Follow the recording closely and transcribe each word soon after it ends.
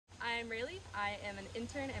I'm Rayleigh. I am an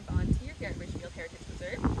intern and volunteer here at Richfield Heritage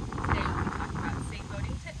Preserve. Today we'll be talking about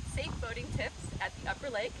safe boating tips at the Upper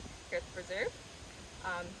Lake here at the preserve.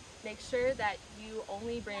 Make sure that you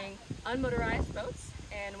only bring unmotorized boats,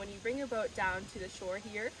 and when you bring your boat down to the shore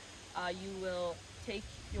here, you will take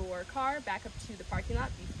your car back up to the parking lot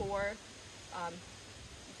before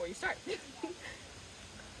you start.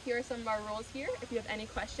 Here are some of our rules here. If you have any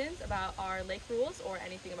questions about our lake rules or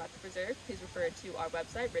anything about the preserve, please refer to our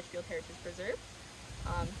website, Richfield Heritage Preserve.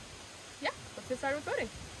 Yeah, let's get started with boating.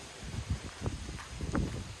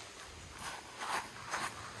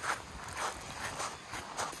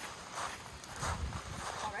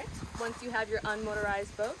 All right, once you have your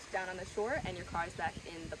unmotorized boat down on the shore and your car is back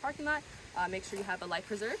in the parking lot, make sure you have a life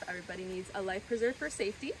preserve. Everybody needs a life preserve for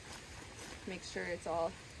safety. Make sure it's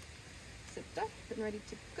all zipped up and ready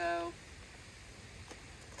to go.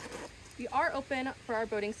 We are open for our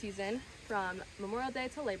boating season from Memorial Day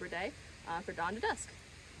to Labor Day for dawn to dusk.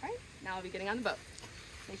 All right, now we'll be getting on the boat.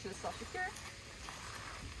 Make sure this is all secure.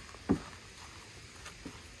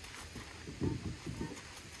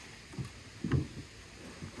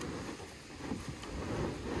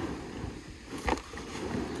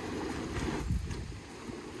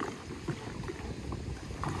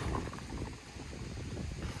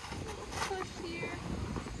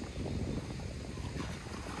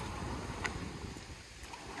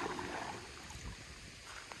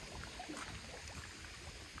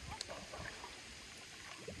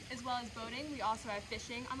 As well as boating, we also have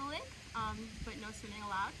fishing on the lake, but no swimming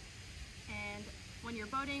allowed. And when you're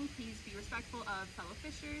boating, please be respectful of fellow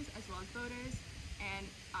fishers as well as boaters and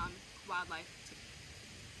wildlife too.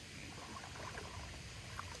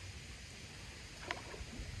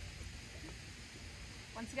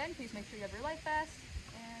 Once again, please make sure you have your life vest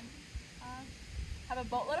and have a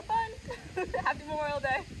boatload of fun. Happy Memorial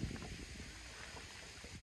Day.